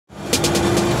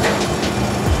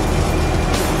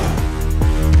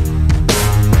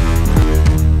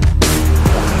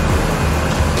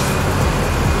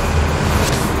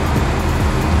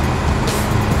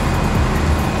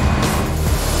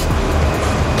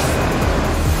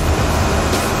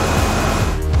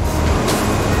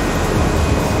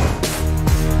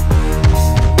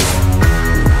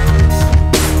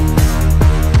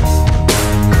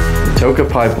Patoka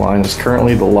Pipeline is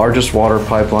currently the largest water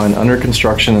pipeline under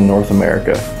construction in North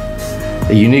America.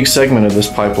 A unique segment of this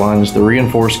pipeline is the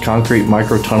reinforced concrete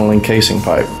microtunneling casing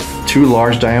pipe. Two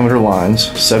large diameter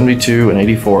lines, 72 and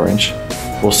 84 inch,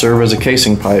 will serve as a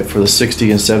casing pipe for the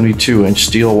 60 and 72 inch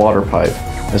steel water pipe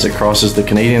as it crosses the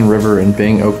Canadian River in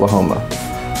Byng, Oklahoma.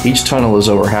 Each tunnel is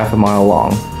over half a mile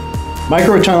long.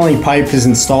 Microtunneling pipe is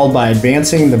installed by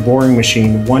advancing the boring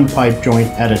machine one pipe joint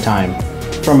at a time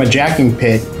from a jacking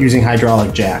pit using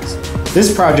hydraulic jacks.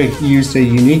 This project used a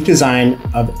unique design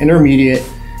of intermediate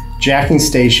jacking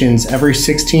stations every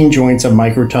 16 joints of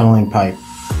microtunneling pipe.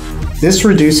 This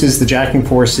reduces the jacking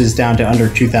forces down to under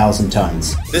 2,000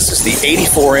 tons. This is the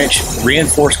 84-inch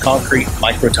reinforced concrete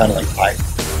microtunneling pipe,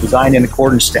 designed in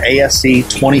accordance to ASC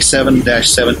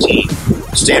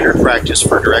 27-17, standard practice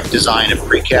for direct design of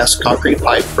precast concrete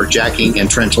pipe for jacking and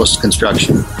trenchless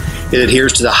construction. It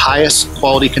adheres to the highest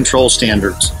quality control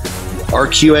standards. Our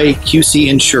QA/QC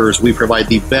ensures we provide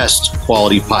the best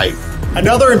quality pipe.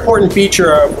 Another important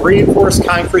feature of reinforced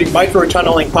concrete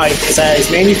microtunneling pipe is that it is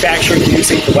manufactured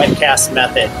using the wet cast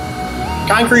method.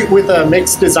 Concrete with a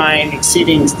mixed design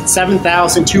exceeding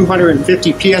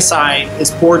 7,250 psi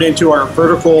is poured into our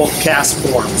vertical cast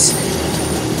forms.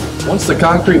 Once the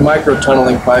concrete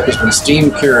microtunneling pipe has been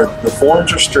steam cured, the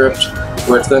forms are stripped,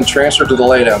 where it's then transferred to the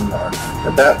laydown yard.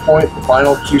 At that point, the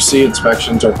final QC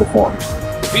inspections are performed.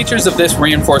 Features of this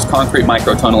reinforced concrete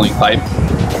microtunneling pipe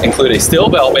include a steel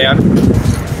belt band,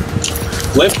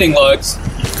 lifting lugs,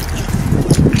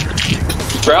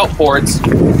 grout ports,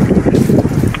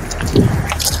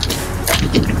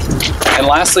 and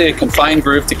lastly a confined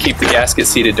groove to keep the gasket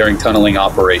seated during tunneling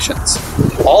operations.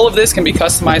 All of this can be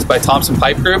customized by Thompson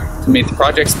Pipe Group to meet the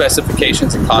project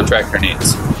specifications and contractor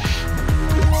needs.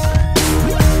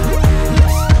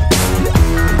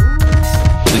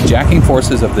 The jacking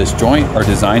forces of this joint are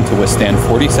designed to withstand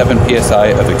 47 psi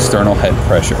of external head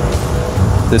pressure.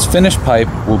 This finished pipe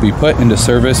will be put into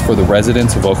service for the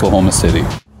residents of Oklahoma City.